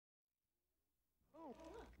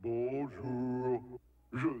Bonjour,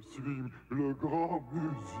 je suis le grand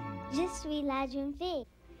musique. Je suis la jeune fille.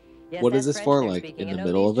 Yes, What is that's this French for? they're Like speaking. in the You know,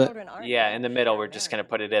 middle these of it? children aren't Yeah, in the middle, we're just gonna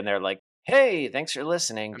put it in there like, "Hey, thanks for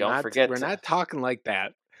listening. Don't forget." We're not talking like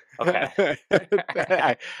that. Okay.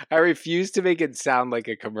 I refuse to make it sound like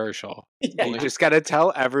a commercial. Yeah, You just got to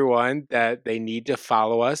tell everyone that they need to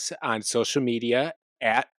follow us on social media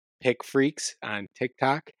at Pick Freaks on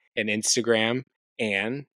TikTok and Instagram,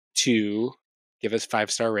 and to give us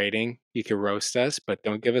 5-star rating. You can roast us, but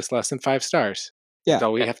don't give us less than 5 stars. Yeah. That's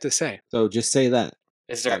all we have to say. So just say that.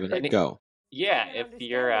 Is there Kevin, any? go. Yeah, if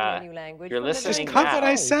you're listening Just cut now, what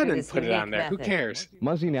I said and put it on there. Who cares?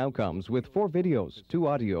 Muzzy now comes with 4 videos, 2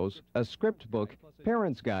 audios, a script book,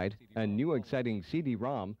 parent's guide, a new exciting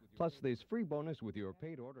CD-ROM, plus this free bonus with your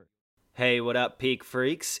paid order. Hey, what up, Peak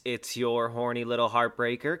Freaks? It's your horny little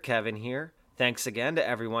heartbreaker, Kevin here. Thanks again to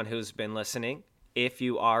everyone who's been listening. If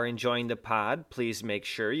you are enjoying the pod, please make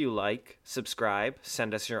sure you like, subscribe,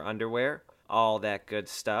 send us your underwear, all that good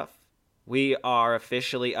stuff. We are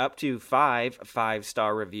officially up to 5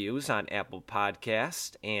 5-star reviews on Apple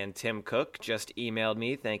Podcasts, and Tim Cook just emailed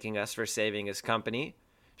me thanking us for saving his company.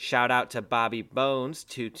 Shout out to Bobby Bones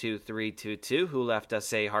 22322 who left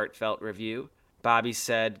us a heartfelt review. Bobby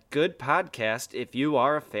said, "Good podcast if you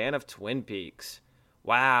are a fan of Twin Peaks."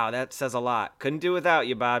 Wow, that says a lot. Couldn't do without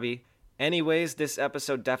you, Bobby. Anyways, this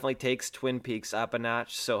episode definitely takes Twin Peaks up a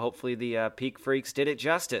notch, so hopefully the Peak Freaks did it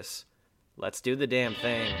justice. Let's do the damn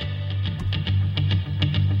thing.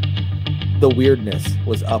 The weirdness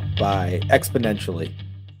was up by exponentially.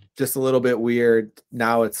 Just a little bit weird.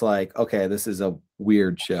 Now it's like, okay, this is a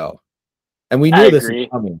weird show. And we knew this was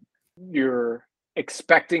coming. You're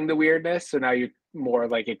expecting the weirdness, so now you're more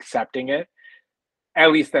like accepting it.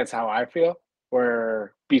 At least that's how I feel.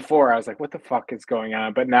 Where before I was like, what the fuck is going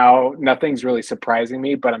on? But now nothing's really surprising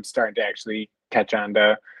me, but I'm starting to actually catch on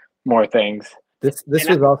to more things. This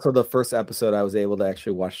was also the first episode I was able to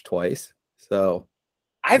actually watch twice. So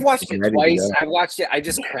I've watched it twice. I watched it. I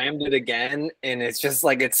just crammed it again, and it's just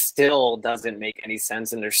like it still doesn't make any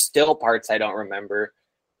sense, and there's still parts I don't remember.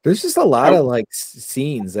 There's just a lot of like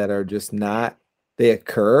scenes that are just not. They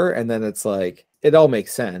occur, and then it's like it all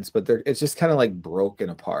makes sense, but it's just kind of like broken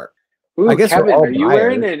apart. Ooh, I guess Kevin, are you Myers.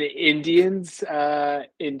 wearing an Indians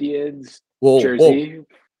jersey? Whoa.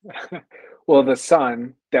 Well, the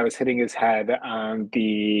son that was hitting his head on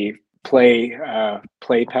the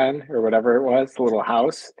playpen or whatever it was, the little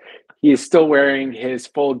house, he is still wearing his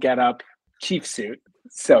full get-up chief suit.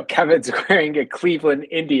 So Kevin's wearing a Cleveland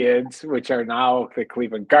Indians, which are now the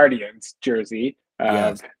Cleveland Guardians jersey,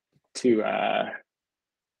 to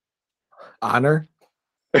honor.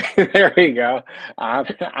 There we go.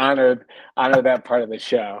 Honor that part of the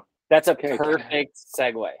show. That's a perfect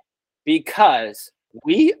segue because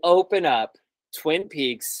we open up Twin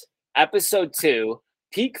Peaks episode 2,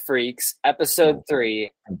 Peak Freaks episode 3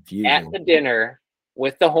 at the dinner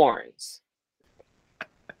with the horns.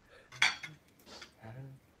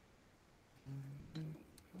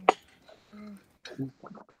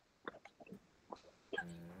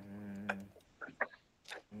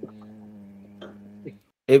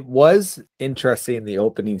 It was interesting in the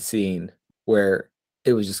opening scene where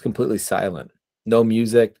it was just completely silent. No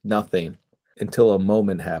music, nothing until a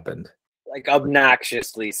moment happened. Like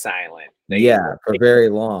obnoxiously silent. For very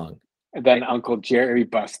long. And then Uncle Jerry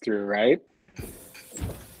busts through, right?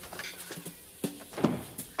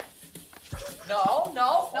 No,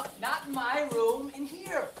 not in my room. In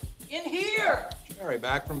here. In here. Jerry,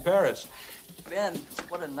 back from Paris. Ben,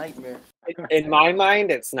 what a nightmare. In my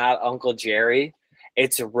mind, it's not Uncle Jerry.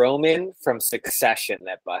 It's Roman from Succession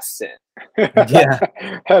that busts in. Yeah.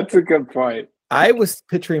 That's a good point. I was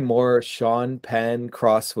picturing more Sean Penn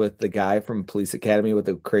crossed with the guy from Police Academy with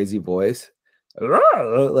the crazy voice.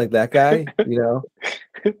 Like that guy, you know?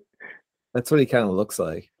 That's what he kind of looks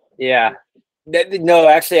like. Yeah. No,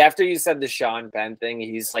 actually, after you said the Sean Penn thing,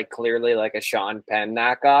 he's like clearly like a Sean Penn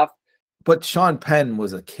knockoff. But Sean Penn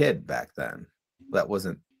was a kid back then. That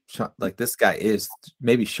wasn't like this guy is.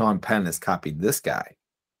 Maybe Sean Penn has copied this guy.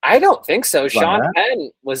 I don't think so. Sean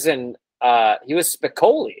Penn was in, he was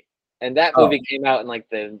Spicoli, and that movie came out in like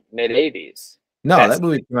the mid 80s. No, that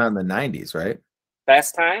movie came out in the 90s, right?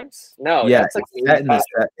 Fast Times? No. Yeah, that's like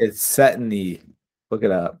it's set in the, look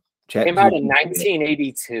it up. Came out in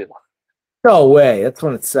 1982. No way. That's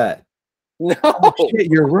when it's set. No. Oh,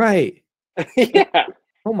 shit, you're right. Yeah.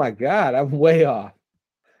 Oh my God. I'm way off.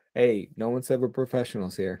 Hey, no one's ever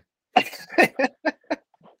professionals here.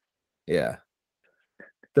 Yeah.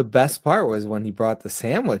 The best part was when he brought the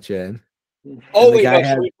sandwich in. Oh, wait,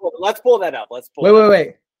 let's pull that up.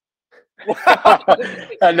 Wait.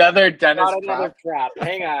 Another Dennis Not another prop.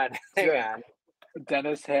 Hang on.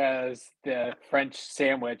 Dennis has the French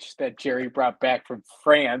sandwich that Jerry brought back from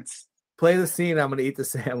France. Play the scene. I'm gonna eat the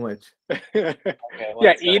sandwich. Yeah,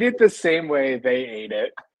 eat it the same way they ate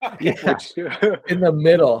it. Yeah. In the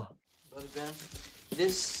middle. Brother Ben,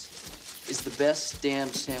 this is the best damn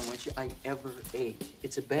sandwich I ever ate.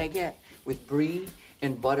 It's a baguette with brie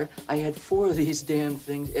and butter. I had 4 of these damn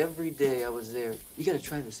things every day I was there. You gotta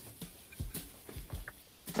try this.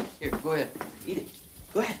 Here, go ahead. Eat it.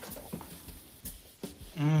 Go ahead.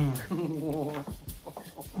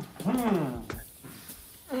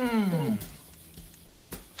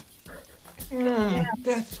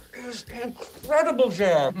 That is incredible,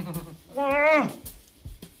 Jam.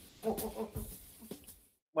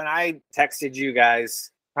 When I texted you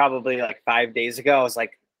guys probably like 5 days ago, I was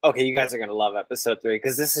like, okay, you guys are gonna love episode 3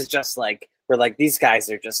 because this is just like we're like these guys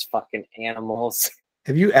are just fucking animals.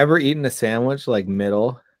 Have you ever eaten a sandwich like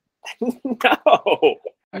middle? No.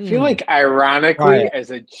 I feel like ironically,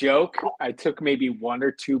 as a joke, I took maybe 1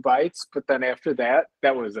 or 2 bites, but then after that,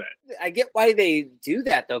 that was it. I get why they do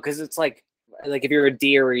that though, because it's like if you're a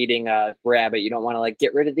deer eating a rabbit, you don't want to like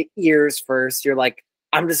get rid of the ears first. You're like,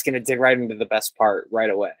 I'm just gonna dig right into the best part right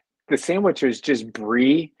away. The sandwich was just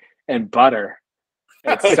brie and butter.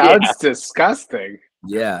 It sounds disgusting.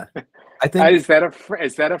 Yeah, I think is that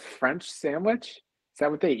a French sandwich? Is that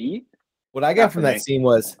what they eat? what I got from that scene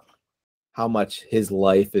was how much his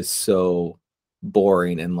life is so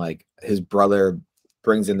boring, and like his brother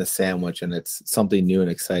brings in the sandwich, and it's something new and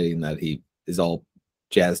exciting that he is all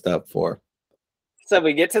jazzed up for. So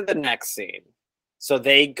we get to the next scene. So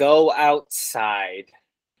they go outside.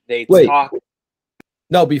 They talk.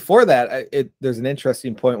 No, before that, there's an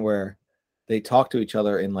interesting point where they talk to each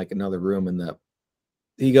other in like another room, and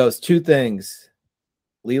he goes 2 things: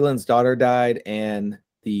 Leland's daughter died, and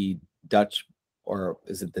the Dutch, or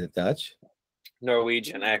is it the Dutch?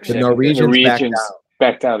 Norwegian, actually. The Norwegians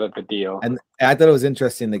backed out of the deal. And I thought it was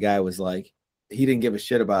interesting. The guy was like, he didn't give a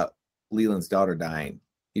shit about Leland's daughter dying.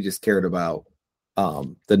 He just cared about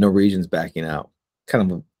the Norwegians backing out.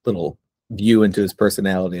 Kind of a little view into his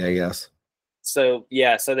personality, I guess. So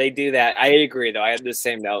yeah, so they do that. I agree though. I had the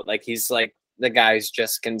same note. Like he's like the guy's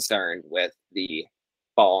just concerned with the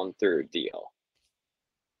falling through deal.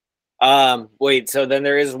 Wait, so then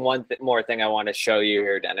there is one more thing I want to show you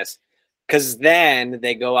here, Dennis. Because then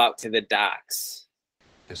they go out to the docks.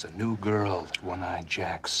 There's a new girl at One-Eyed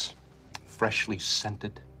Jack's, freshly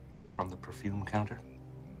scented from the perfume counter.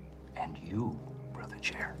 And you, Brother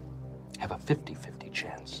Chair, have a 50-50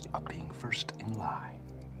 chance of being first in line.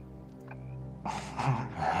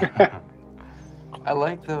 I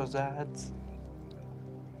like those odds.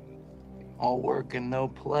 All work and no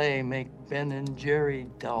play make Ben and Jerry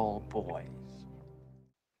dull boys.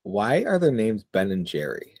 Why are their names Ben and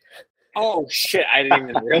Jerry? Oh shit! I didn't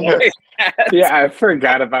even realize that. Yeah, I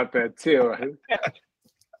forgot about that too.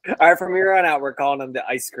 All right, from here on out, we're calling them the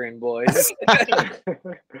Ice Cream Boys.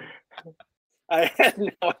 I had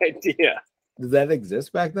no idea. Did that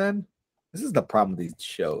exist back then? This is the problem with these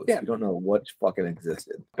shows. Yeah. You don't know what fucking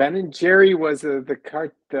existed. Ben and Jerry was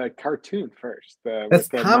the cartoon first. That's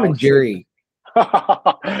Tom and Jerry,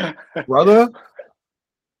 brother.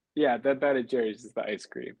 Yeah, that Ben and Jerry's is the ice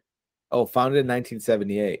cream. Oh, founded in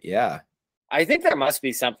 1978. Yeah, I think there must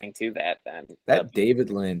be something to that then. that David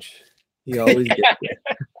Lynch. He always gets it.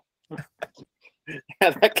 Yeah,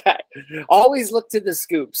 that guy always look to the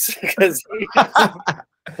scoops because.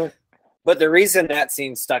 But the reason that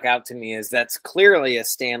scene stuck out to me is that's clearly a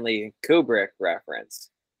Stanley Kubrick reference,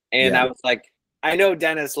 and I was like, I know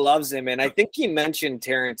Dennis loves him, and I think he mentioned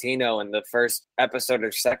Tarantino in the first episode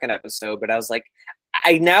or second episode, but I was like,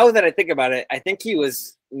 now that I think about it, I think he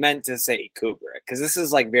was meant to say Kubrick because this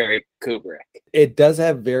is like very Kubrick. It does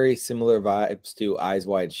have very similar vibes to Eyes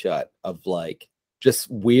Wide Shut, of like just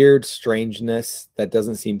weird strangeness that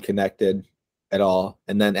doesn't seem connected at all,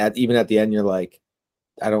 and then even at the end, you're like,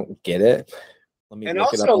 I don't get it. Let me and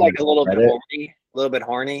look also it up like a little bit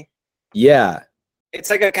horny. Yeah,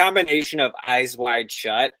 it's like a combination of Eyes Wide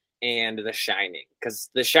Shut and The Shining because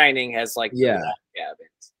The Shining has like cabins.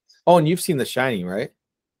 Oh, and you've seen The Shining, right?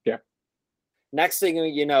 Yeah. Next thing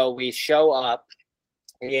you know, we show up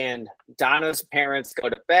and Donna's parents go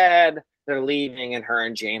to bed. They're leaving, and her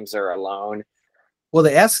and James are alone. Well,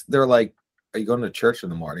 they're like, "Are you going to church in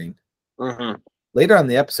the morning?" Mm-hmm. Later on in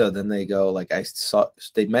the episode, then they go like,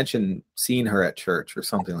 they mentioned seeing her at church or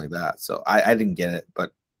something like that. So I didn't get it,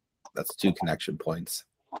 but that's 2 connection points.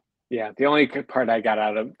 Yeah, the only good part I got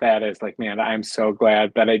out of that is like, man, I'm so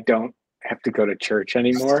glad that I don't have to go to church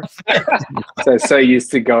anymore. So I was so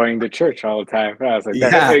used to going to church all the time. I was like,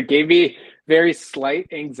 it gave me very slight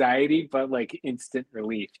anxiety, but like instant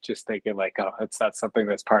relief. Just thinking like, oh, it's not something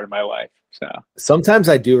that's part of my life. So sometimes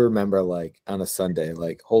I do remember like on a Sunday,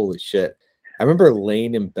 like, holy shit. I remember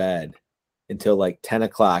laying in bed until like 10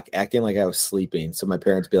 o'clock, acting like I was sleeping. So my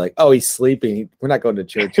parents be like, oh, he's sleeping. We're not going to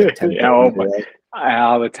church at 10.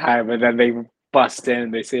 All the time. And then they bust in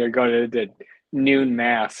and they say you're going to the noon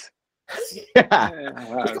mass. Yeah.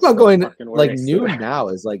 Think about going like noon now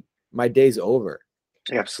is like my day's over.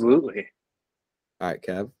 Absolutely. All right,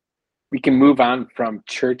 Kev. We can move on from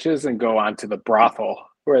churches and go on to the brothel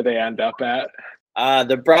where they end up at.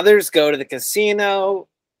 The brothers go to the casino.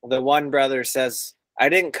 The one brother says, I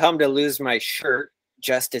didn't come to lose my shirt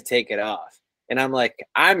just to take it off. And I'm like,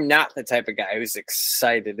 I'm not the type of guy who's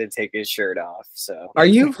excited to take his shirt off. So are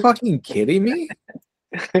you fucking kidding me?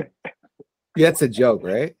 That's a joke,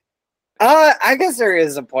 right? I guess there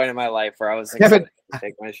is a point in my life where I was excited to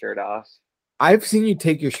take my shirt off. I've seen you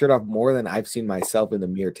take your shirt off more than I've seen myself in the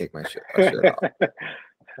mirror take my shirt off.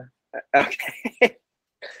 Okay.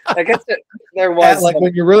 I guess there was like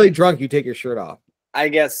when you're really drunk, you take your shirt off. I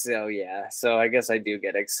guess so, yeah. So I guess I do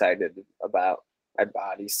get excited about my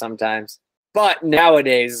body sometimes. But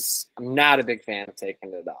nowadays, I'm not a big fan of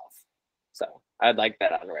taking it off. So I'd like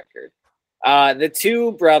that on record. The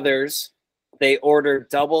two brothers, they order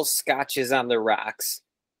double scotches on the rocks.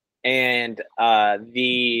 And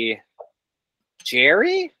the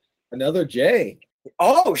Jerry? Another J.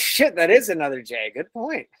 Oh, shit, that is another J. Good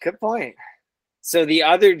point. Good point. So the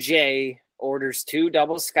other J orders 2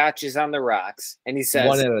 double scotches on the rocks, and he says...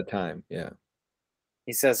 one at a time, yeah.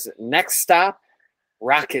 He says, next stop,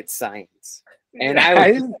 rocket science. And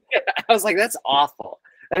I was like, that's awful.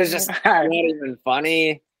 That was just not even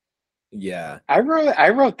funny. Yeah. I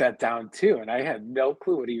wrote that down, too, and I had no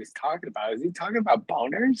clue what he was talking about. Is he talking about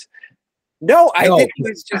boners? No, I think it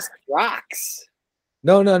was just rocks.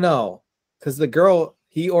 No. Because the girl,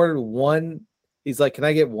 he ordered one. He's like, can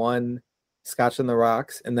I get one scotch on the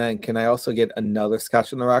rocks? And then can I also get another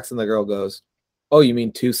scotch on the rocks? And the girl goes, oh, you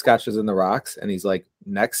mean 2 scotches in the rocks? And he's like,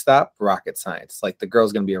 next stop, rocket science. Like the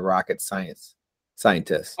girl's going to be a rocket scientist.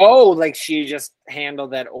 Oh, like she just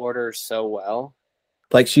handled that order so well.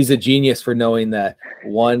 Like she's a genius for knowing that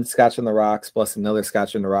 1 scotch on the rocks plus another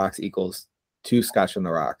scotch on the rocks equals 2 scotch on the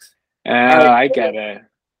rocks. I get it.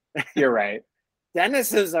 You're right.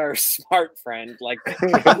 Dennis is our smart friend. Like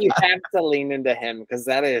you have to lean into him because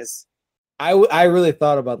that is. I really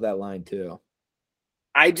thought about that line too.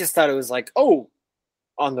 I just thought it was like, oh,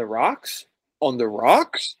 on the rocks,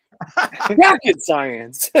 rocket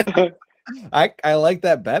science. I like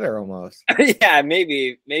that better almost. Yeah,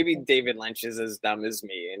 maybe David Lynch is as dumb as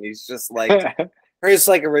me, and he's just like, his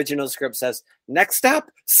like original script says, next stop,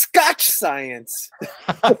 Scotch science.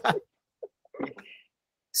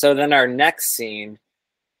 So then our next scene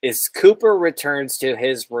is Cooper returns to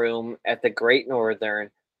his room at the Great Northern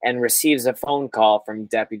and receives a phone call from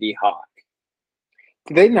Deputy Hawk.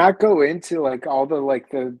 Did they not go into like all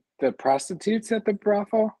the prostitutes at the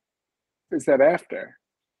brothel? Is that after?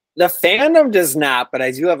 The fandom does not, but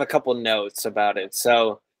I do have a couple notes about it.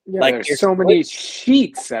 So yeah, like there's so many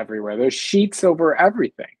sheets everywhere. There's sheets over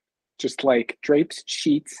everything. Just like drapes,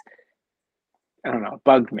 sheets. I don't know. It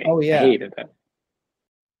bugged me. Oh yeah. I hated it.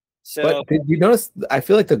 So, but did you notice? I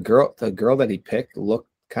feel like the girl that he picked looked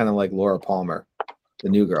kind of like Laura Palmer, the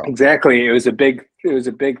new girl. Exactly. It was a big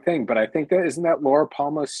thing. But I think that isn't that Laura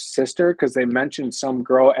Palmer's sister? Because they mentioned some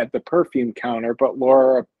girl at the perfume counter. But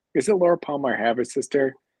is it Laura Palmer have a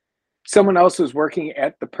sister? Someone else was working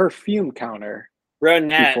at the perfume counter.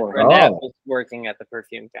 Ronette was working at the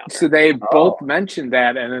perfume counter. So they both mentioned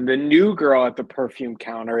that, and then the new girl at the perfume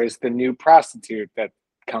counter is the new prostitute that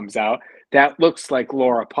comes out. That looks like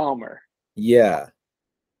Laura Palmer. Yeah.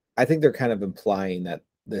 I think they're kind of implying that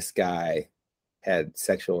this guy had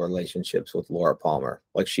sexual relationships with Laura Palmer.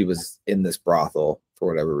 Like she was in this brothel for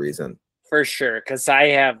whatever reason. For sure. Because I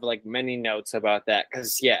have like many notes about that.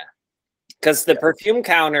 Because the perfume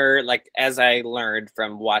counter, like as I learned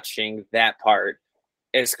from watching that part,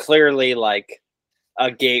 is clearly like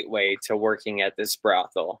a gateway to working at this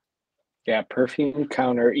brothel. Yeah, perfume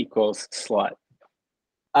counter equals slut.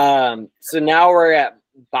 So now we're at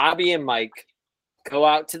Bobby and Mike go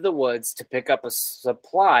out to the woods to pick up a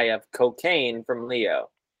supply of cocaine from Leo.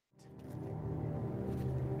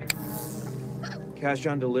 Cash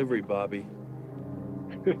on delivery, Bobby.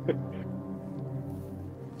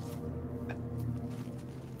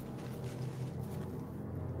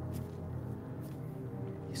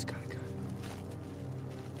 He's got a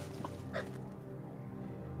gun.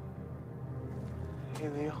 Hey,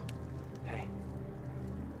 Leo.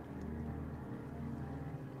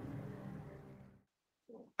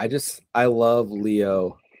 I love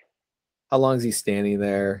Leo. How long is he standing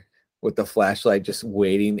there with the flashlight, just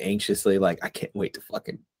waiting anxiously? Like, I can't wait to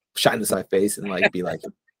fucking shine this on my face and like be like,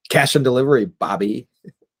 cash on delivery, Bobby.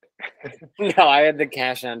 No, I had the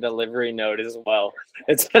cash on delivery note as well.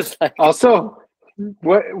 It's just like Also,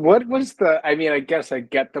 what was the? I mean, I guess I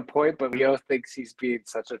get the point, but Leo thinks he's being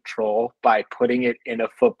such a troll by putting it in a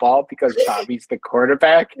football because Bobby's the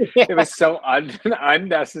quarterback. Yeah. It was so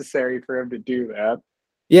unnecessary for him to do that.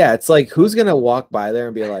 Yeah, it's like, who's gonna walk by there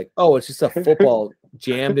and be like, oh, it's just a football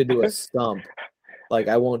jammed into a stump. Like,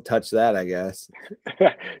 I won't touch that, I guess.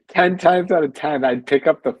 10 times out of 10, I'd pick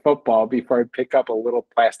up the football before I'd pick up a little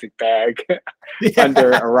plastic bag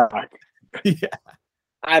under a rock. Yeah.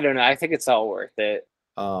 I don't know. I think it's all worth it.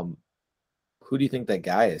 Who do you think that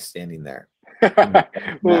guy is standing there?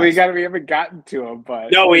 Well, we haven't gotten to him,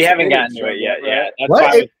 but no, we haven't gotten to it yet. Right? Yeah,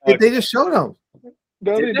 that's What? They just showed him.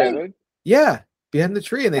 No, they didn't. Yeah, behind the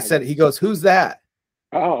tree, and they said, he goes, "Who's that?"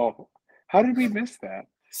 Oh, how did we miss that?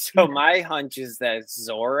 So my hunch is that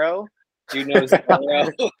Zorro. Do you know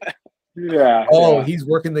Zorro? Yeah. Oh, yeah. he's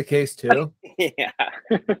working the case too. Yeah.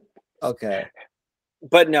 Okay.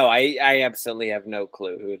 But no, I absolutely have no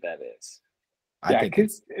clue who that is. I think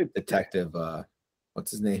it's Detective.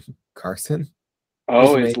 What's his name? Carson.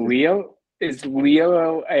 Oh, is Leo? Is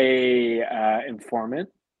Leo a informant?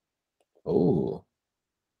 Oh.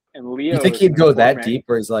 And Leo. You think he'd go that deep,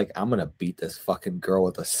 where he's like, "I'm gonna beat this fucking girl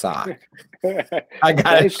with a sock." I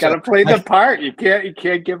gotta play the part. You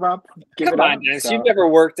can't give up. Come on, Dennis. You've never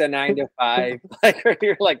worked a 9 to 5. Like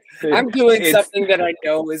you're like, I'm doing something that I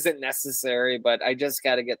know isn't necessary, but I just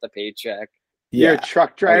got to get the paycheck. You're a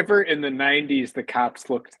truck driver. In the 90s, the cops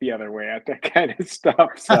looked the other way at that kind of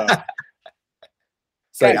stuff. So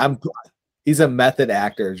it's like he's a method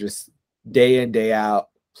actor, just day in, day out,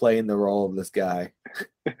 playing the role of this guy.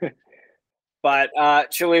 But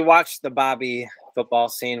should we watch the Bobby football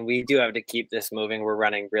scene? We do have to keep this moving. We're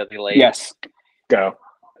running really late. Yes. Go.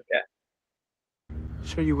 Okay.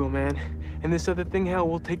 Sure you will, man. And this other thing, hell,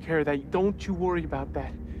 we'll take care of that. Don't you worry about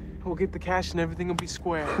that. We'll get the cash and everything will be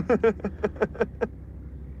square.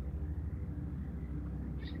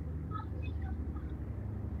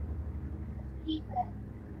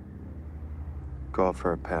 Go out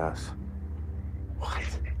for a pass. What?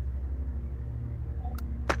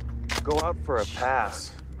 Go out for a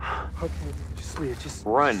pass. Okay, just Leah, just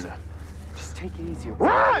Run. Just take it easy.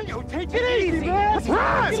 Run! Yo, take it easy, man!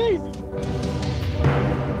 Run! Take it easy.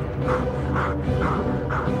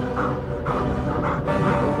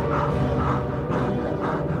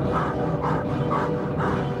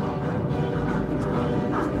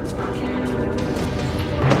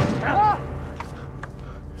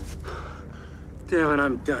 Damn it,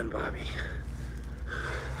 I'm done, Bobby.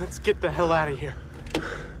 Let's get the hell out of here.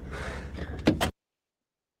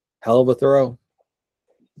 Hell of a throw.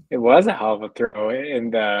 It was a hell of a throw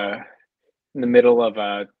in the middle of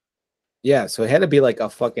a. Yeah, so it had to be like a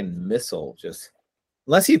fucking missile, just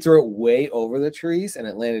unless he threw it way over the trees and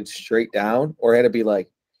it landed straight down, or it had to be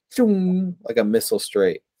like a missile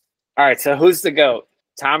straight. All right, so who's the GOAT?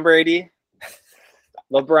 Tom Brady,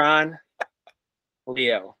 LeBron,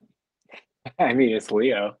 Leo. I mean, it's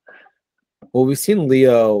Leo. Well, we've seen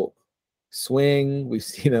Leo swing, we've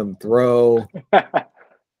seen him throw,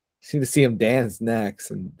 seem to see him dance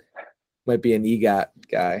next, and might be an EGOT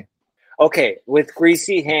guy. Okay, with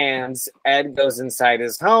greasy hands, Ed goes inside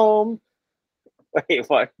his home. Wait,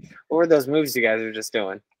 what? What were those moves you guys were just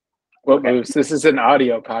doing? What moves? This is an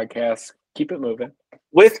audio podcast. Keep it moving.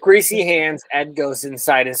 With greasy hands, Ed goes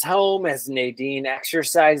inside his home. As Nadine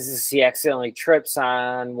exercises, he accidentally trips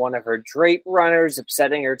on one of her drape runners,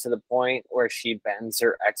 upsetting her to the point where she bends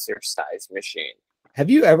her exercise machine. Have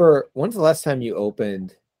you ever, when's the last time you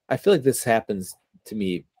opened, I feel like this happens to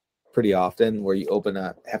me pretty often, where you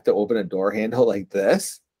have to open a door handle like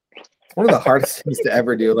this. It's one of the hardest things to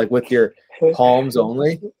ever do, like with your palms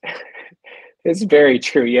only. It's very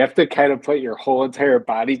true. You have to kind of put your whole entire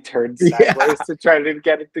body turned sideways to try to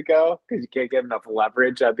get it to go, because you can't get enough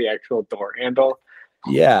leverage on the actual door handle.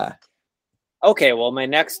 Yeah. Okay, well, my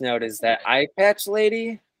next note is that eye patch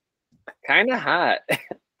lady, kind of hot.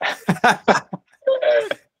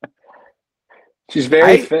 She's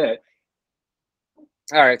very fit.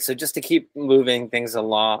 All right, so just to keep moving things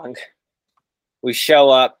along, we show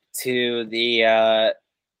up to the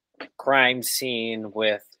crime scene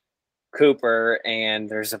with Cooper, and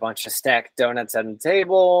there's a bunch of stacked donuts on the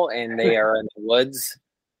table, and they are in the woods,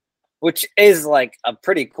 which is like a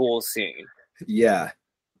pretty cool scene. Yeah.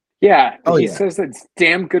 Yeah. He says it's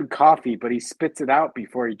damn good coffee, but he spits it out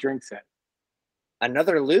before he drinks it.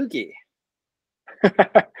 Another loogie.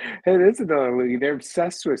 It is another league. They're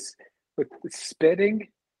obsessed with spitting,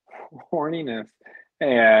 horniness,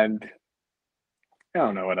 and I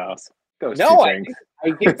don't know what else. Those two No, things.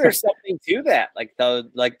 I think there's something to that, like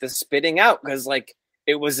the spitting out, because like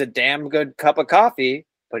it was a damn good cup of coffee,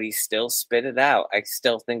 but he still spit it out. I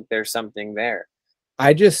still think there's something there.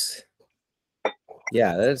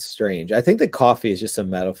 Yeah, that's strange. I think the coffee is just a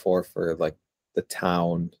metaphor for like the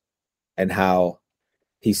town and how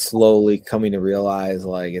he's slowly coming to realize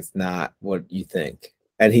like it's not what you think.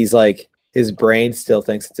 And he's like, his brain still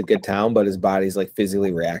thinks it's a good town, but his body's like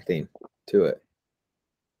physically reacting to it.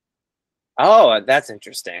 Oh, that's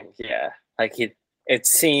interesting. Yeah. Like it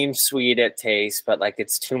seems sweet at taste, but like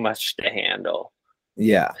it's too much to handle.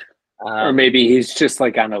 Yeah. Or maybe he's just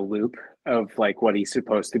like on a loop of like what he's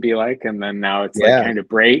supposed to be like, and then now it's like kind of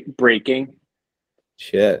breaking.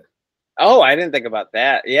 Shit. Oh, I didn't think about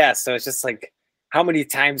that. Yeah, so it's just like, how many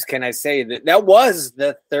times can I say that was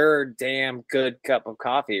the third damn good cup of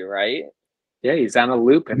coffee, right? Yeah, he's on a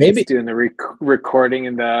loop and Maybe he's doing the recording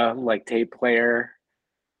in the like tape player.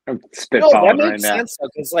 I'm No, spitballing that right makes now. sense though,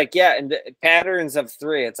 because like in the patterns of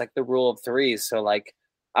three, it's like the rule of three. So like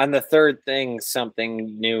on the third thing,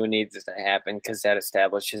 something new needs to happen because that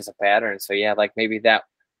establishes a pattern. So yeah, like maybe that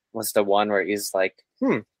was the one where he's like,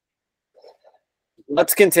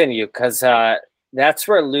 let's continue, because that's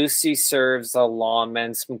where Lucy serves the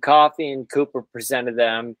lawmen some coffee, and Cooper presented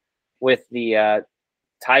them with the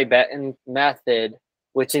Tibetan method,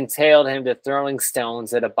 which entailed him to throwing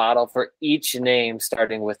stones at a bottle for each name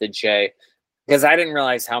starting with a J. Because I didn't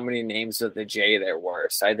realize how many names with a J there were,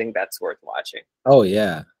 so I think that's worth watching. Oh,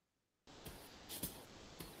 yeah.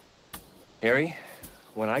 Harry,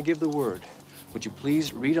 when I give the word, would you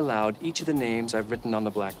please read aloud each of the names I've written on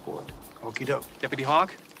the blackboard? Okie doke. Deputy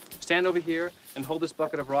Hawk, stand over here and hold this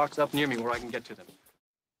bucket of rocks up near me where I can get to them.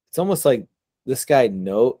 It's almost like this guy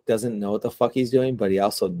doesn't know what the fuck he's doing, but he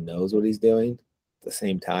also knows what he's doing at the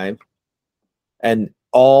same time. And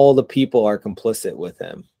all the people are complicit with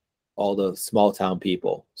him, all the small town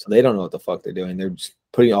people. So they don't know what the fuck they're doing. They're just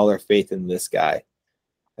putting all their faith in this guy.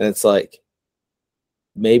 And it's like,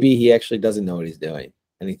 maybe he actually doesn't know what he's doing,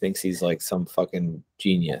 and he thinks he's like some fucking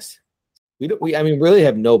genius. We really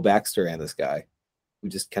have no backstory on this guy. We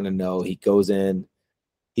just kind of know he goes in.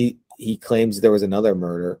 He claims there was another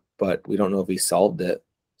murder, but we don't know if he solved it.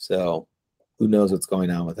 So who knows what's going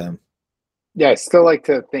on with him? Yeah, I still like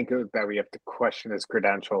to think that we have to question his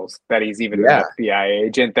credentials, that he's even an FBI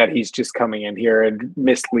agent, that he's just coming in here and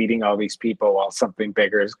misleading all these people while something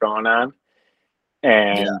bigger is going on.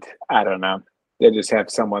 And I don't know. They just have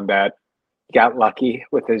someone that got lucky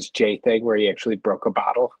with his J thing where he actually broke a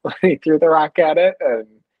bottle when he threw the rock at it. And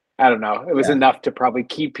I don't know. It was enough to probably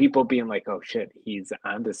keep people being like, oh shit, he's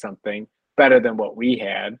onto something better than what we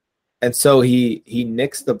had. And so he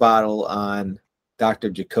nicks the bottle on Dr.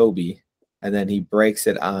 Jacoby, and then he breaks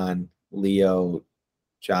it on Leo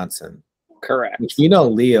Johnson. Correct. Which we know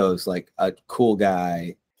Leo's like a cool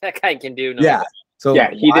guy. That guy can do no. Yeah. So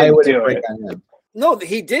he didn't do it. On him? No,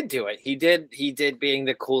 he did do it. He did being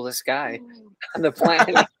the coolest guy on the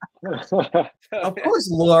planet. Of course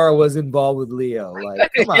Laura was involved with Leo.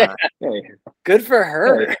 Like, come on. Hey, good for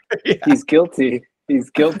her. Hey, he's guilty. He's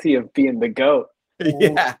guilty of being the GOAT.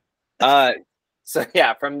 Yeah. So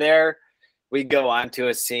yeah, from there we go on to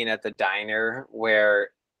a scene at the diner where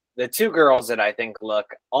the two girls that I think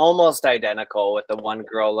look almost identical, with the one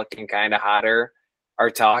girl looking kind of hotter, are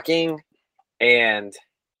talking. And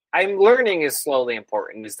I'm learning is slowly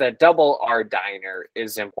important, is that Double R Diner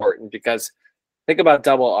is important, because think about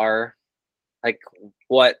Double R, like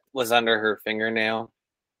what was under her fingernail.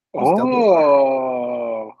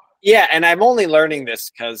 Oh. Yeah, and I'm only learning this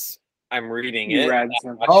because I'm reading it.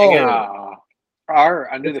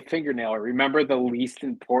 R under the fingernail. Remember the least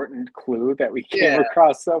important clue that we came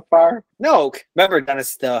across so far? No, remember,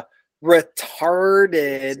 Dennis, the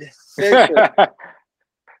retarded figure,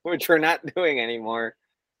 which we're not doing anymore.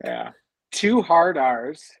 Yeah. 2 hard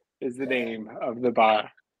R's is the name of the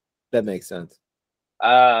bar. That makes sense.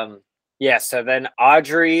 Yeah, so then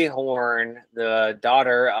Audrey Horn, the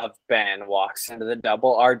daughter of Ben, walks into the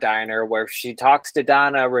Double R Diner where she talks to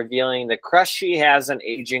Donna, revealing the crush she has on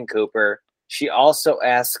Agent Cooper. She also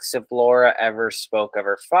asks if Laura ever spoke of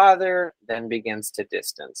her father, then begins to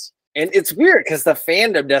distance. And it's weird because the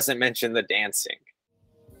fandom doesn't mention the dancing.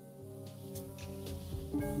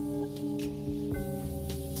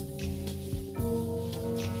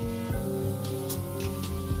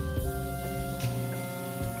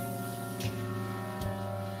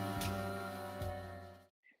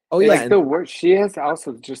 Oh yeah, like the worst. She has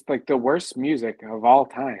also just like the worst music of all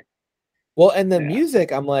time. Well, and the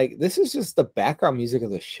music, I'm like, this is just the background music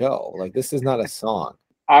of the show. Like, this is not a song.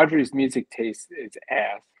 Audrey's music taste is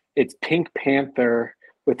ass. It's Pink Panther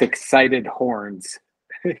with excited horns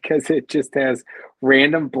because it just has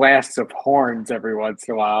random blasts of horns every once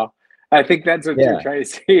in a while. I think that's what you're trying to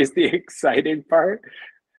say is the exciting part.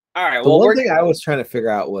 All right. The one thing I was trying to figure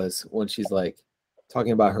out was when she's like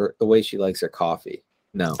talking about the way she likes her coffee.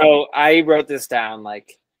 No. So I wrote this down.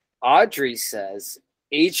 Like, Audrey says,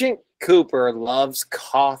 Agent Cooper loves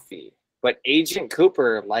coffee, but Agent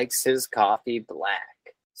Cooper likes his coffee black.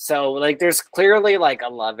 So, like, there's clearly, like, a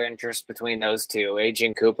love interest between those two,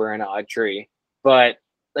 Agent Cooper and Audrey. But,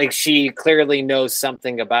 like, she clearly knows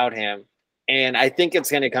something about him. And I think it's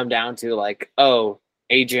going to come down to, like, oh,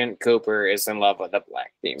 Agent Cooper is in love with a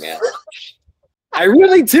black female. I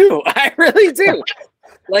really do. I really do.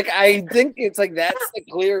 Like, I think it's, like, that's the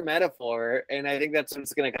clear metaphor. And I think that's what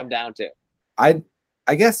it's going to come down to. I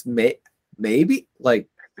guess maybe, like,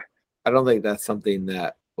 I don't think that's something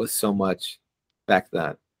that was so much back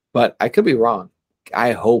then. But I could be wrong.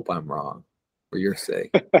 I hope I'm wrong for your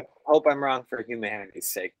sake. Hope I'm wrong for humanity's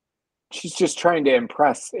sake. She's just trying to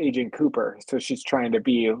impress Agent Cooper. So she's trying to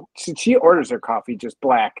be, she orders her coffee just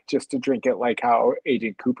black, just to drink it like how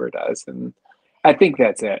Agent Cooper does. And I think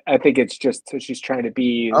that's it. I think it's just, so she's trying to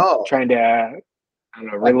be, trying to, I don't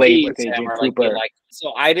know, relate with Agent Cooper.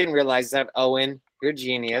 So I didn't realize that, Owen. You're a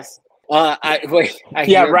genius.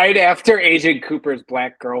 Right after Agent Cooper's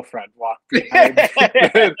black girlfriend walked behind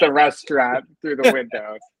the restaurant through the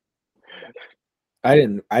windows. I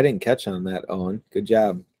didn't catch on that, Owen. Good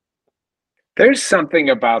job. There's something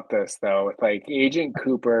about this though, with like Agent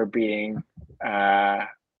Cooper being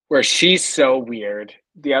where she's so weird.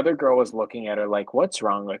 The other girl was looking at her like, what's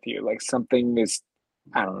wrong with you? Like something is,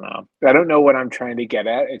 I don't know. I don't know what I'm trying to get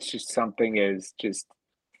at. It's just something is just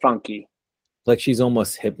funky. Like she's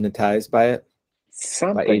almost hypnotized by it.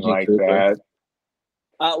 Something like that.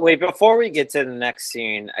 Wait, before we get to the next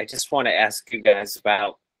scene, I just want to ask you guys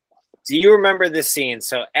about, do you remember this scene?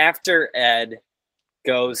 So after Ed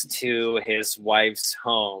goes to his wife's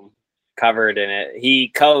home, covered in it, he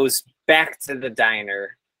goes back to the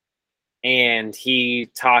diner and he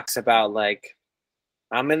talks about like,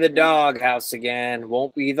 I'm in the doghouse again.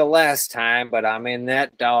 Won't be the last time, but I'm in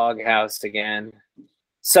that doghouse again.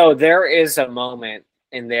 So there is a moment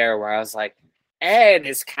in there where I was like, Ed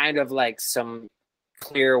is kind of like some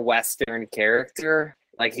clear Western character.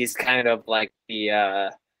 Like he's kind of like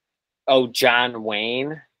the, John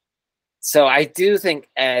Wayne. So I do think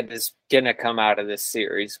Ed is going to come out of this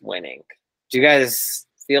series winning. Do you guys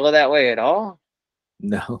feel it that way at all?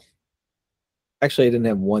 No. Actually, I didn't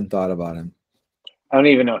have one thought about him. I don't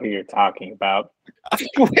even know who you're talking about.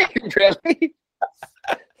 Wait, really?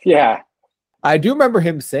 Yeah. I do remember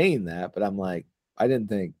him saying that, but I'm like, I didn't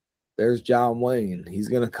think there's John Wayne. He's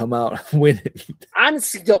going to come out winning.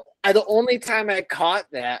 Honestly, the only time I caught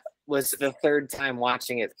that was the third time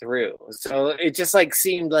watching it through. So it just like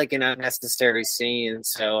seemed like an unnecessary scene.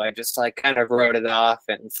 So I just like kind of wrote it off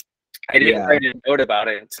and I didn't write a note about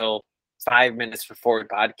it until 5 minutes before we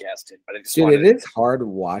podcasted. But I just it is hard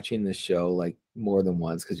watching the show like more than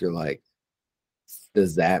once because you're like,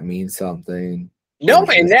 does that mean something? No,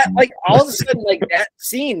 and that like all of a sudden like that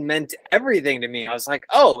scene meant everything to me. I was like,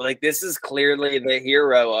 oh, like this is clearly the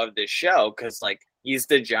hero of the show because like he's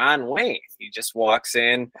the John Wayne. He just walks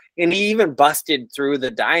in and he even busted through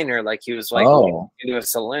the diner like he was like into a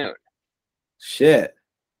saloon. Shit.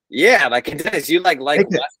 Yeah, like it does. You like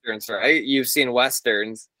Westerns, right? You've seen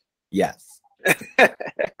Westerns. Yes.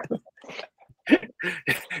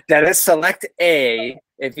 That is select A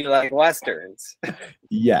if you like Westerns.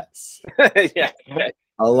 Yes. Yeah.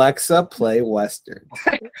 Alexa, play Western.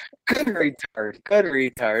 Good retard. Good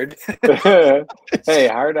retard. Hey,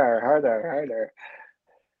 harder.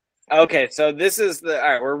 Okay, so this is all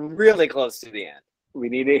right, we're really close to the end. We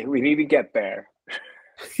need to get there.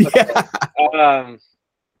 Yeah.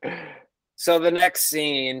 So the next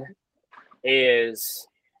scene is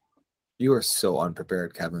you are so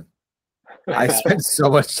unprepared, Kevin. I spent so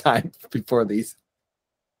much time before these.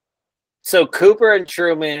 So Cooper and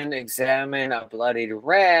Truman examine a bloodied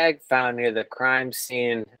rag found near the crime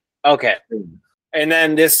scene. Okay. And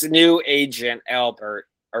then this new agent, Albert,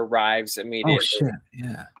 arrives immediately. Oh, shit.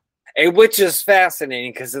 Yeah. Which is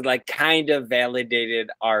fascinating because it like kind of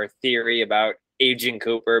validated our theory about Agent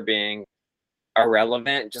Cooper being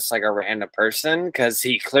irrelevant, just like a random person, because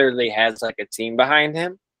he clearly has like a team behind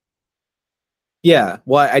him. Yeah.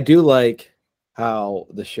 Well, I do like how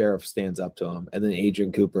the sheriff stands up to him and then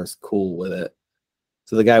Agent Cooper's cool with it.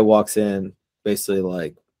 So the guy walks in basically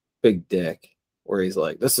like big dick where he's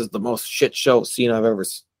like, this is the most shit show scene I've ever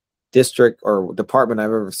district or department I've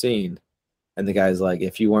ever seen. And the guy's like,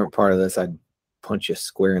 if you weren't part of this, I'd punch you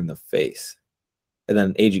square in the face. And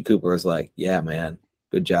then Agent Cooper was like, yeah, man,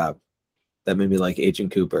 good job. That made me like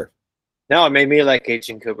Agent Cooper. No, it made me like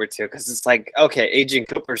Agent Cooper too, because it's like, okay, Agent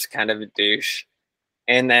Cooper's kind of a douche.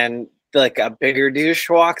 And then like a bigger douche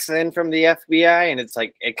walks in from the FBI, and it's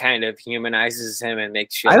like it kind of humanizes him and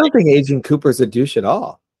makes you. I don't think Agent Cooper's a douche at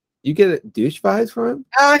all. You get douche vibes from him?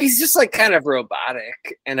 He's just like kind of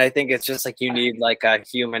robotic, and I think it's just like you need like a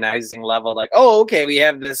humanizing level. Like, oh, okay, we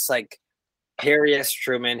have this like Harry S.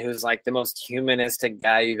 Truman, who's like the most humanistic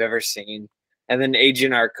guy you've ever seen, and then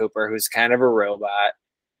Agent R. Cooper, who's kind of a robot.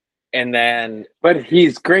 And then, but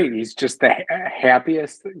he's great. He's just the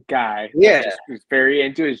happiest guy. Yeah, he's very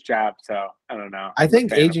into his job. So I don't know. I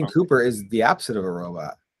think Agent Cooper is the opposite of a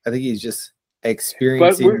robot. I think he's just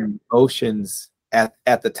experiencing emotions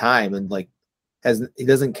at the time, and like he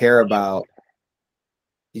doesn't care about.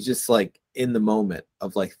 He's just like in the moment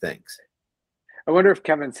of like things. I wonder if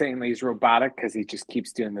Kevin's saying he's robotic because he just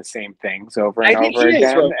keeps doing the same things over and over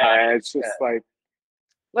again. And it's just like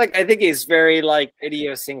I think he's very like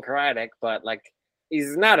idiosyncratic, but like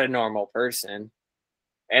he's not a normal person.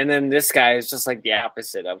 And then this guy is just like the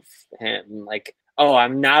opposite of him. Like, oh,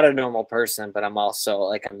 I'm not a normal person, but I'm also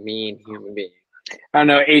like a mean human being. I don't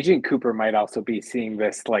know. Agent Cooper might also be seeing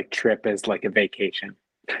this like trip as like a vacation.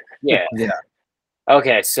 Yeah. Yeah.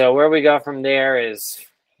 Okay, so where we go from there is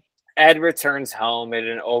Ed returns home, and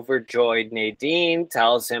an overjoyed Nadine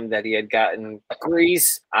tells him that he had gotten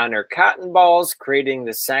grease on her cotton balls, creating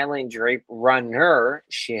the silent drape runner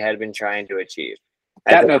she had been trying to achieve.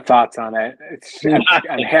 Got no thoughts on it.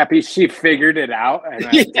 I'm happy she figured it out, and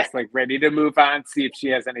I'm just like ready to move on, see if she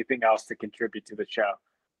has anything else to contribute to the show.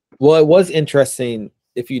 Well, it was interesting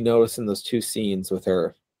if you notice in those two scenes with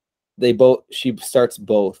her, she starts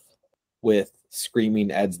both with screaming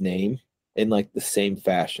Ed's name in like the same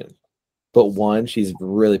fashion. But one, she's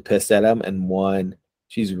really pissed at him, and one,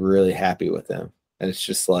 she's really happy with him. And it's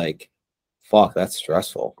just like, fuck, that's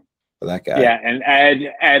stressful for that guy. Yeah, and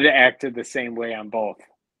Ed acted the same way on both.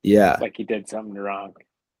 Yeah. Like he did something wrong.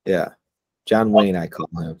 Yeah. John Wayne, I call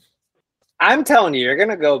him. I'm telling you, you're going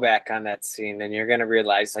to go back on that scene, and you're going to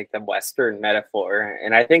realize like the Western metaphor.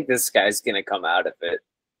 And I think this guy's going to come out of it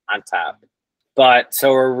on top. But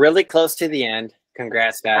so we're really close to the end.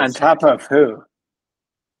 Congrats, guys. On top of who?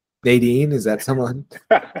 Nadine, is that someone?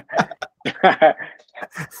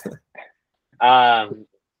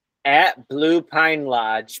 At Blue Pine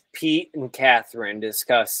Lodge, Pete and Catherine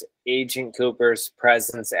discuss Agent Cooper's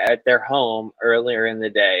presence at their home earlier in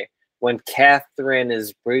the day. When Catherine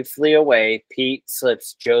is briefly away, Pete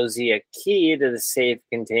slips Josie a key to the safe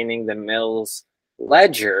containing the Mills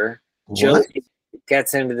ledger. What? Josie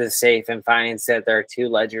gets into the safe and finds that there are 2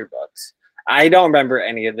 ledger books. I don't remember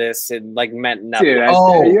any of this. It like meant nothing. Dude,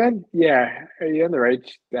 are you on the right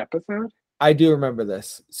episode? I do remember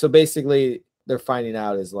this. So basically, they're finding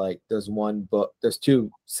out is like there's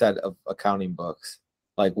 2 set of accounting books.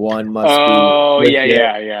 Like one must be. Oh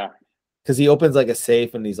yeah. Because he opens like a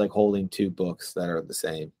safe and he's like holding 2 books that are the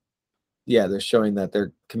same. Yeah, they're showing that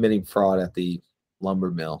they're committing fraud at the lumber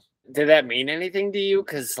mill. Did that mean anything to you?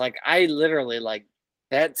 Because like I literally like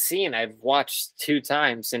that scene I've watched 2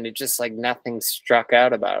 times, and it just like nothing struck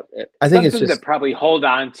out about it. I think something it's just to probably hold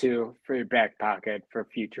on to for your back pocket for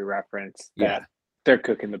future reference. Yeah, they're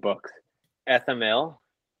cooking the books at the mill.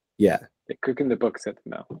 Yeah, they're cooking the books at the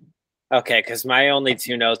mill. Okay, because my only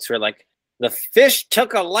 2 notes were like the fish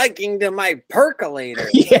took a liking to my percolator.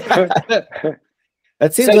 Yeah,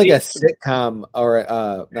 that seems like a sitcom or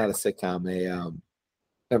not a sitcom.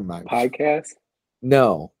 Never mind. Podcast.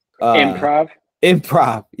 No.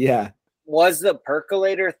 Improv, yeah. Was the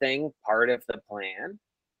percolator thing part of the plan?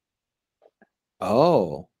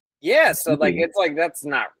 Oh. Yeah, so like it's like that's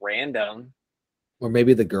not random. Or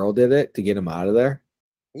maybe the girl did it to get him out of there.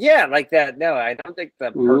 Yeah, like that. No, I don't think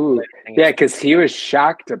the percolator thing. Yeah, because he was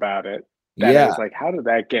shocked about it. That Yeah. I was like, how did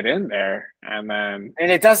that get in there? And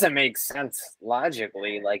it doesn't make sense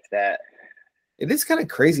logically like that. It is kind of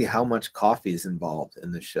crazy how much coffee is involved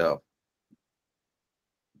in the show.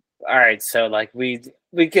 All right, so like we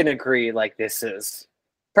can agree like this is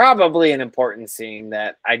probably an important scene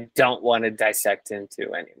that I don't want to dissect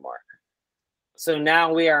into anymore. So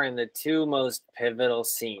now we are in the 2 most pivotal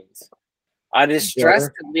scenes. A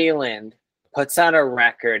distressed Leland puts on a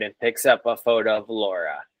record and picks up a photo of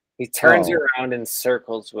Laura. He turns around and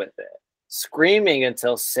circles with it, screaming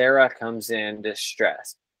until Sarah comes in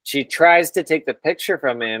distressed. She tries to take the picture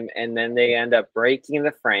from him, and then they end up breaking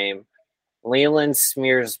the frame. Leland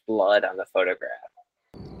smears blood on the photograph.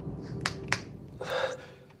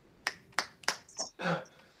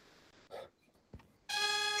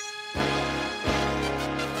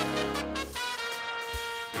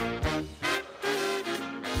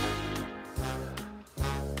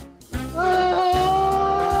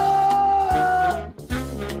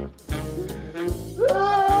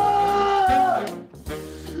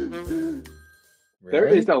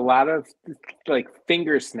 there's a lot of like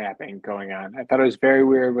finger snapping going on. I thought it was very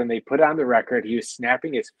weird when they put on the record. He was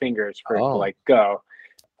snapping his fingers for it to like go.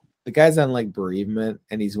 The guy's on like bereavement,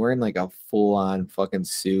 and he's wearing like a full on fucking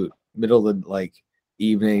suit, middle of the like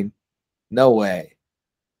evening. No way.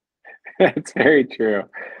 That's very true.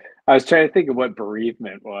 I was trying to think of what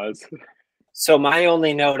bereavement was. So my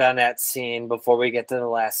only note on that scene before we get to the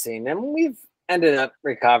last scene, and we've ended up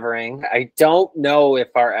recovering. I don't know if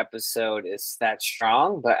our episode is that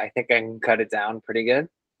strong, but I think I can cut it down pretty good,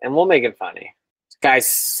 and we'll make it funny. Guys,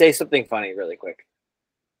 say something funny really quick.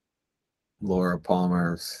 Laura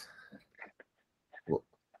Palmer's.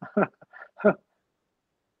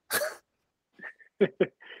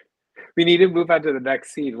 We need to move on to the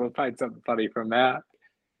next scene. We'll find something funny from that.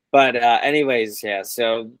 But anyways, yeah.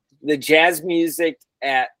 So the jazz music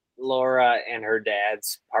at Laura and her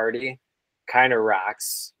dad's party kind of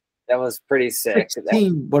rocks. That was pretty sick.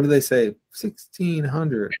 16, what do they say?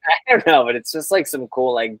 1600. I don't know, but it's just like some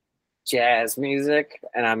cool like jazz music,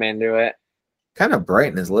 and I'm into it. Kind of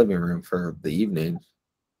bright in his living room for the evening.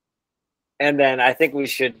 And then I think we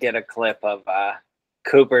should get a clip of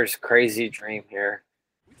Cooper's crazy dream here.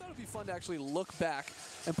 It'd be fun to actually look back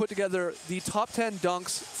and put together the top 10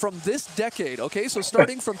 dunks from this decade. Okay, so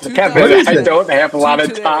starting from 2000. I don't have a lot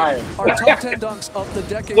of time. Our top 10 dunks of the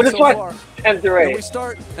decade so far. 10 through 8. And we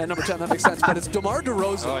start at number 10. That makes sense. But it's DeMar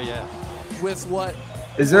DeRozan. Oh yeah. With what?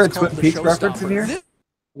 Is there a Twin Peaks reference in here?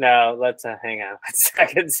 No, let's hang on 1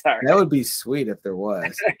 second. Sorry. That would be sweet if there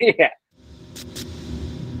was. Yeah.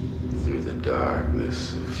 Through the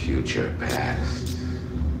darkness of future past,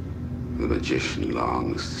 the magician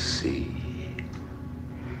longs to see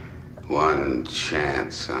one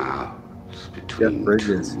chance out between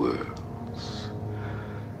two worlds.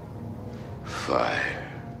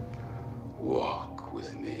 Fire, walk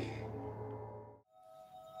with me.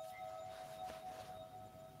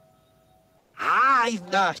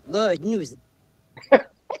 I've got good news.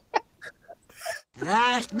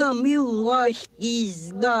 That the mule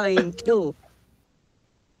is going to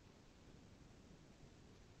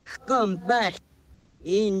come back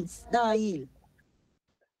in style.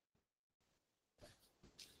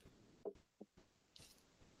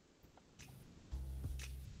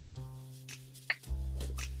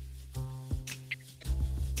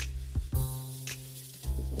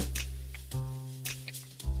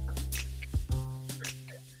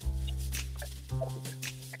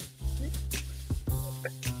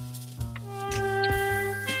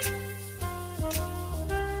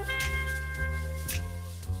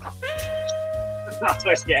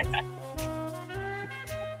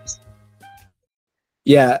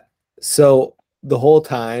 Yeah. So the whole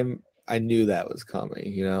time I knew that was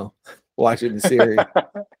coming, you know, watching the series.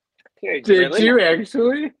 Did you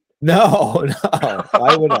actually? No.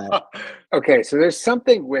 Why would I? Okay, so there's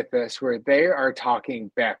something with this where they are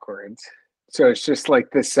talking backwards. So it's just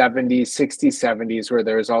like the 70s, 60s, 70s, where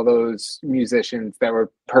there's all those musicians that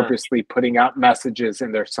were purposely putting out messages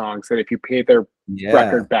in their songs that if you play their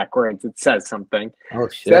record backwards, it says something. Oh,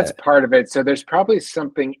 shit. So that's part of it. So there's probably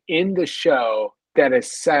something in the show that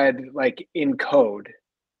is said like in code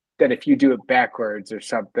that if you do it backwards or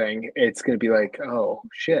something, it's going to be like, oh,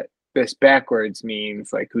 shit, this backwards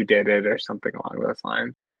means like who did it or something along those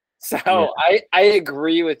lines. So I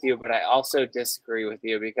agree with you, but I also disagree with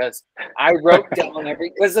you because I wrote down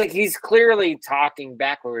because like he's clearly talking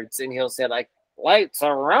backwards and he'll say like "Lights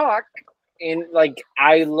a rock," and like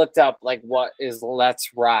I looked up like what is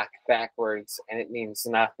 "Let's rock" backwards and it means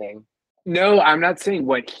nothing. No, I'm not saying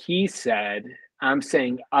what he said. I'm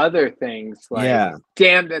saying other things like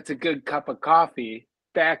 "Damn, that's a good cup of coffee."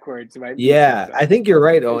 Backwards, right? Yeah, I think you're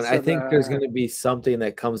right, Owen. So I think there's going to be something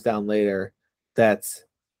that comes down later that's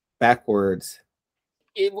backwards.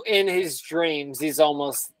 In his dreams, he's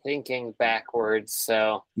almost thinking backwards.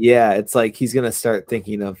 So yeah, it's like he's gonna start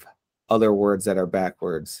thinking of other words that are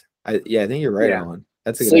backwards. I think you're right, Owen.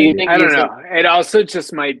 That's a good idea. I don't know. It also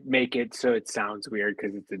just might make it so it sounds weird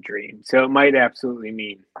because it's a dream. So it might absolutely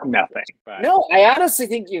mean nothing. But. No, I honestly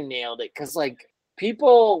think you nailed it because like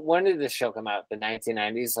people, when did this show come out? The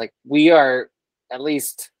 1990s. Like we are at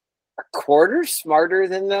least a quarter smarter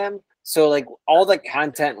than them. So like all the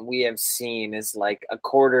content we have seen is like a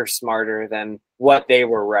quarter smarter than what they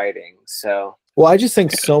were writing. So well, I just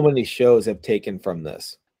think so many shows have taken from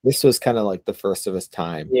this. This was kind of like the first of its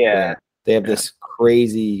time. Yeah. They have this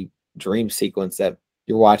crazy dream sequence that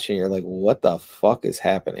you're watching. You're like, what the fuck is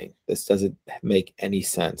happening? This doesn't make any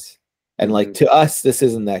sense. And like to us, this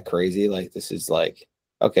isn't that crazy. Like this is like,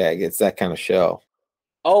 okay, it's that kind of show.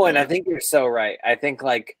 Oh, and I think you're so right. I think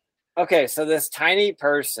like, okay, so this tiny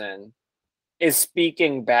person is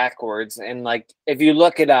speaking backwards, and like if you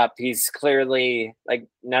look it up, he's clearly like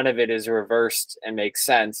none of it is reversed and makes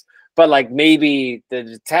sense. But like maybe the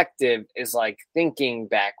detective is like thinking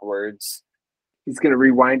backwards. He's gonna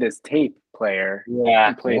rewind his tape player. Yeah.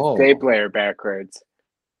 And play his Whoa. tape player backwards.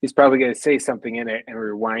 He's probably gonna say something in it and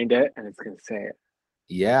rewind it, and it's gonna say it.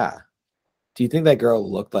 Yeah. Do you think that girl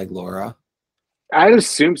looked like Laura? I'd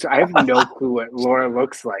assume so. I have no clue what Laura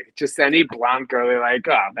looks like. Just any blonde girl, they're like,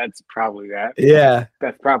 oh, that's probably that. Yeah.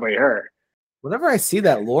 That's probably her. Whenever I see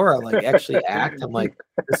that Laura like actually act, I'm like,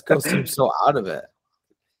 this girl seems so out of it.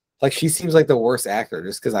 Like she seems like the worst actor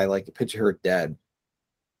just because I like to picture her dead.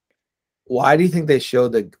 Why do you think they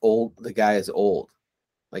showed the guy as old?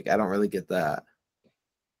 Like I don't really get that.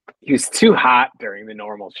 He was too hot during the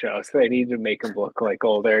normal show, so they needed to make him look like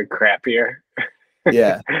older and crappier.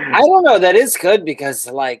 Yeah. I don't know. That is good because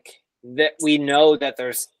like that we know that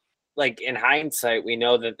there's like in hindsight, we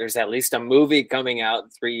know that there's at least a movie coming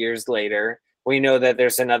out 3 years later. We know that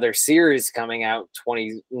there's another series coming out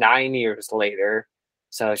 29 years later.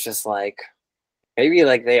 So it's just like maybe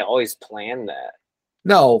like they always planned that.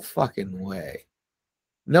 No fucking way.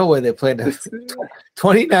 No way they planned to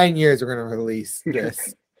 29 years we're gonna release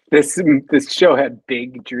this. This show had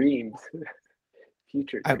big dreams.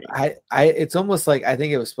 Future dreams. I it's almost like I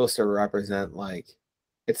think it was supposed to represent like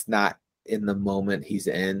it's not in the moment he's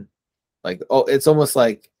in. Like, oh, it's almost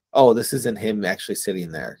like, oh, this isn't him actually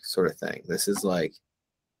sitting there, sort of thing. This is like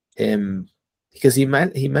him because he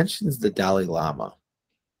mentions the Dalai Lama.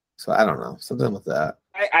 So I don't know, something with that.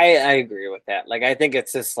 I agree with that. Like I think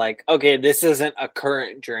it's just like, okay, this isn't a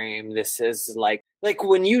current dream. This is like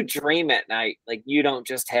when you dream at night, like you don't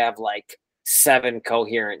just have like 7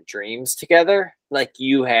 coherent dreams together. Like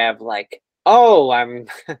you have like, oh, I'm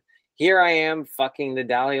here I am fucking the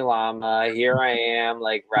Dalai Lama. Here I am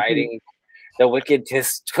like riding the Wicked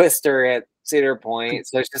Twister at Cedar Point.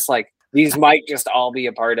 So it's just like these might just all be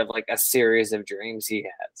a part of like a series of dreams he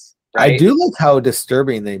has. Right? I do like how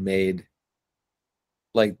disturbing they made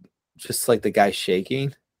like just like the guy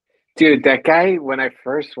shaking. Dude, that guy, when I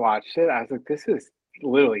first watched it, I was like, this is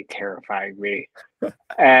literally terrifying me.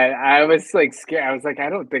 And I was like scared. I was like, I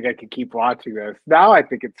don't think I could keep watching this. Now I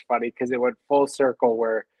think it's funny because it went full circle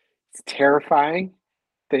where it's terrifying.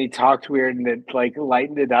 Then he talked weird and it like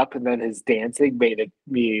lightened it up, and then his dancing made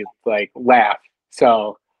me like laugh.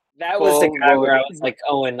 So that was the guy where I was like,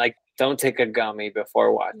 Owen, like don't take a gummy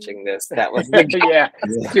before watching this. That was the guy. Yeah.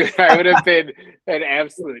 Dude, I would have been an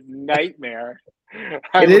absolute nightmare.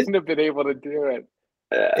 I wouldn't have been able to do it.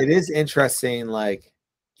 It is interesting, like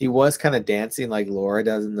he was kind of dancing like Laura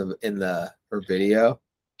does in her video.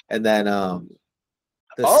 And then I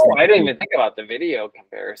didn't even think about the video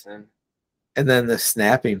comparison. And then the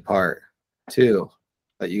snapping part too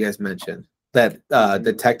that you guys mentioned that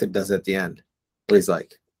detective does at the end. Where he's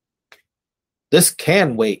like, this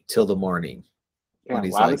can wait till the morning. Yeah, when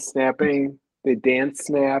he's a lot like, of snapping. The dance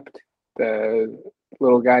snapped. The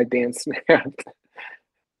little guy dance snapped.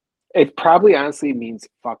 It probably honestly means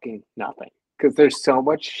fucking nothing because there's so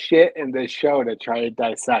much shit in this show to try to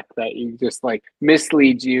dissect that you just like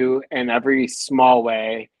mislead you in every small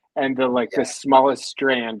way, and the smallest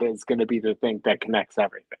strand is going to be the thing that connects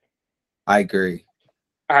everything. I agree.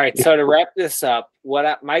 All right, so to wrap this up,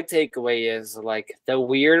 my takeaway is like the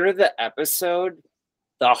weirder the episode,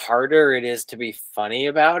 the harder it is to be funny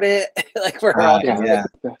about it. Like we're all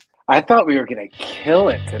I thought we were gonna kill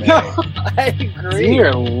it today. I agree.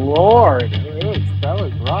 Dear Lord, that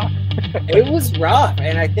was rough. It was rough,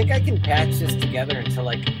 and I think I can patch this together into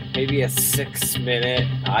like maybe a 6-minute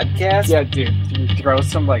podcast. Yeah, dude, you throw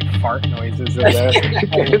some like fart noises in there.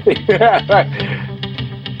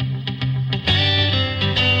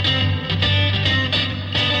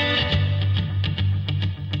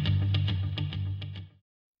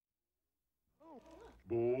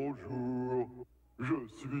 Bonjour, je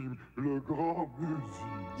suis le grand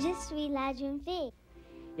musique. Je suis la jeune fille.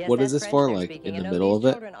 What is this for? Like in the middle of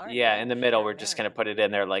it? Yeah, in the middle, we're just gonna put it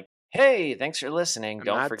in there like, hey, thanks for listening.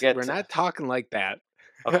 Don't forget. We're not talking like that.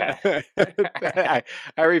 Okay.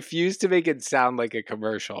 I refuse to make it sound like a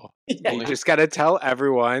commercial. Yeah. You just got to tell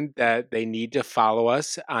everyone that they need to follow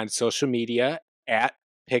us on social media at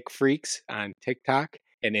Pick Freaks on TikTok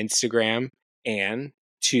and Instagram, and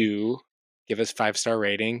to give us 5-star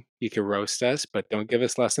rating. You can roast us, but don't give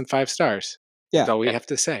us less than 5 stars. Yeah. That's all we have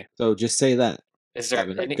to say. So just say that. Is there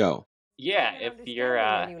any... Go. Yeah, if you're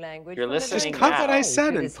listening, just cut what I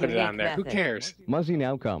said and put it on there. Who cares? Muzzy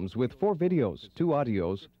now comes with 4 videos, 2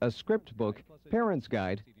 audios, a script book, parent's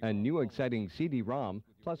guide, a new exciting CD-ROM,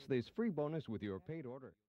 plus this free bonus with your paid order.